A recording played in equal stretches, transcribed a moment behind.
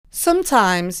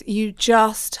Sometimes you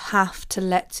just have to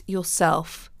let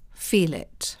yourself feel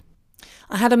it.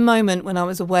 I had a moment when I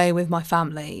was away with my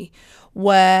family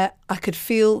where I could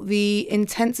feel the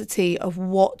intensity of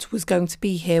what was going to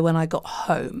be here when I got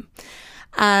home.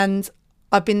 And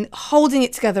I've been holding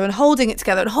it together and holding it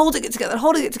together and holding it together and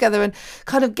holding it together and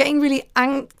kind of getting really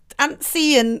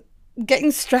antsy and getting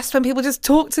stressed when people just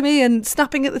talk to me and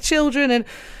snapping at the children. And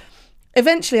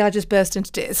eventually I just burst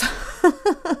into tears.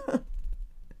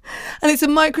 And it's a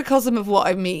microcosm of what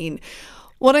I mean.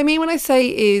 What I mean when I say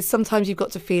is sometimes you've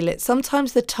got to feel it.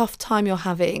 Sometimes the tough time you're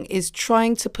having is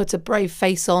trying to put a brave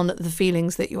face on the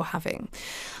feelings that you're having.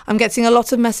 I'm getting a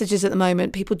lot of messages at the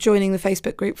moment, people joining the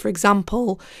Facebook group, for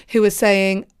example, who are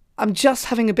saying, I'm just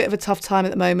having a bit of a tough time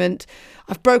at the moment.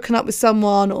 I've broken up with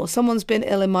someone, or someone's been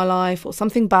ill in my life, or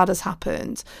something bad has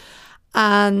happened,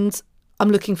 and I'm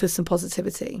looking for some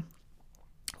positivity.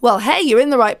 Well, hey, you're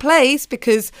in the right place,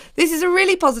 because this is a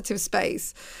really positive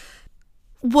space.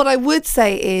 What I would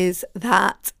say is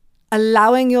that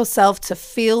allowing yourself to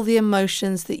feel the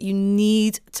emotions that you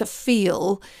need to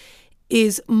feel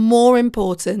is more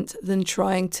important than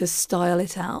trying to style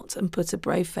it out and put a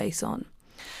brave face on.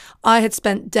 I had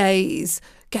spent days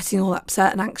getting all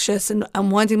upset and anxious and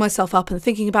winding myself up and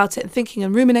thinking about it and thinking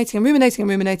and ruminating and ruminating and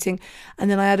ruminating. And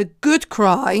then I had a good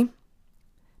cry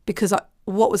because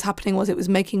what was happening was it was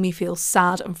making me feel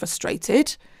sad and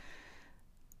frustrated.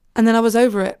 And then I was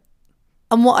over it.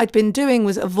 And what I'd been doing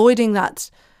was avoiding that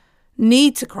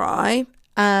need to cry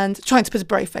and trying to put a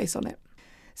brave face on it.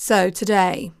 So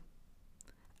today,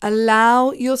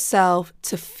 allow yourself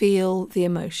to feel the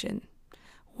emotion,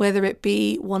 whether it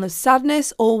be one of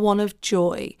sadness or one of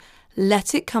joy.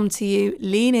 Let it come to you,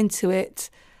 lean into it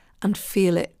and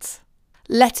feel it.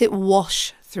 Let it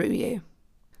wash through you.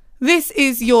 This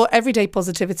is your Everyday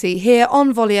Positivity here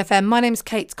on Volley FM. My name's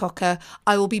Kate Cocker.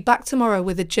 I will be back tomorrow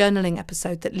with a journaling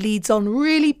episode that leads on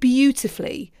really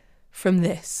beautifully from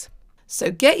this. So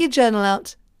get your journal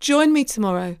out, join me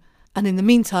tomorrow, and in the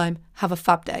meantime, have a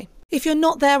fab day. If you're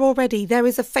not there already, there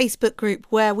is a Facebook group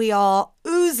where we are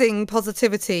oozing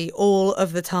positivity all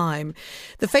of the time.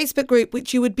 The Facebook group,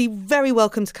 which you would be very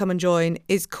welcome to come and join,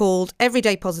 is called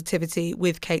Everyday Positivity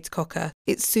with Kate Cocker.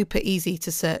 It's super easy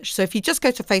to search. So if you just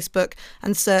go to Facebook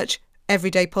and search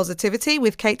Everyday Positivity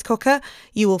with Kate Cocker,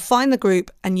 you will find the group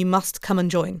and you must come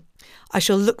and join. I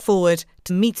shall look forward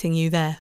to meeting you there.